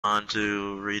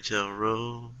onto Retail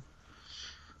Row.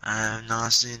 I have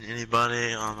not seen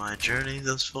anybody on my journey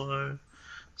thus far,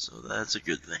 so that's a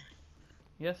good thing.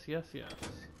 Yes, yes, yes.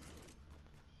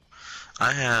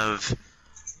 I have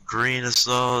green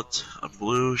assault, a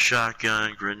blue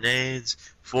shotgun, grenades,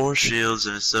 4 shields,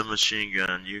 and a submachine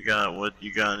gun. You got what?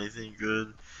 You got anything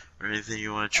good? Or anything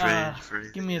you want to trade for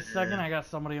anything? Give me a second, I got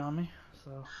somebody on me,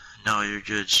 so. No, you're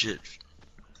good shit.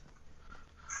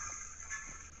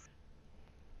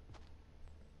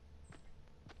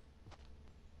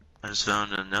 I just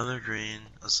found another green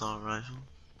assault rifle.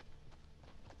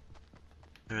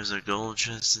 There's a gold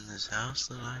chest in this house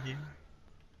that I hear.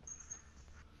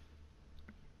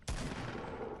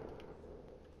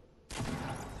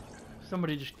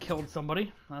 Somebody just killed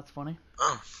somebody. That's funny.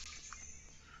 Oh.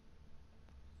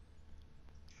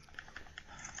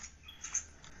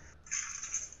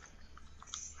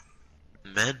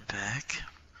 Med pack.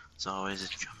 It's always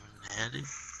coming in handy.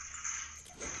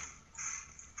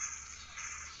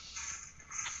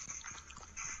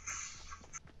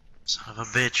 Son of a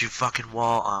bitch, you fucking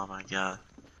wall. Oh my god.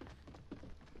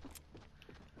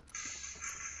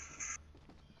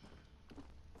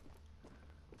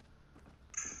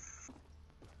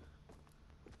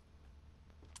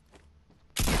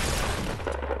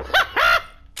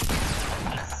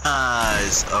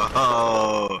 Nice.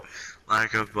 Oh,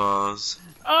 like a boss.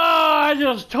 Oh, I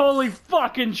just totally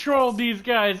fucking trolled these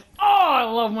guys. Oh, I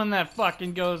love when that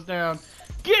fucking goes down.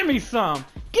 Give me some.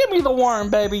 Give me the worm,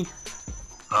 baby.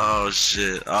 Oh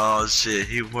shit. Oh shit.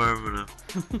 He worming him.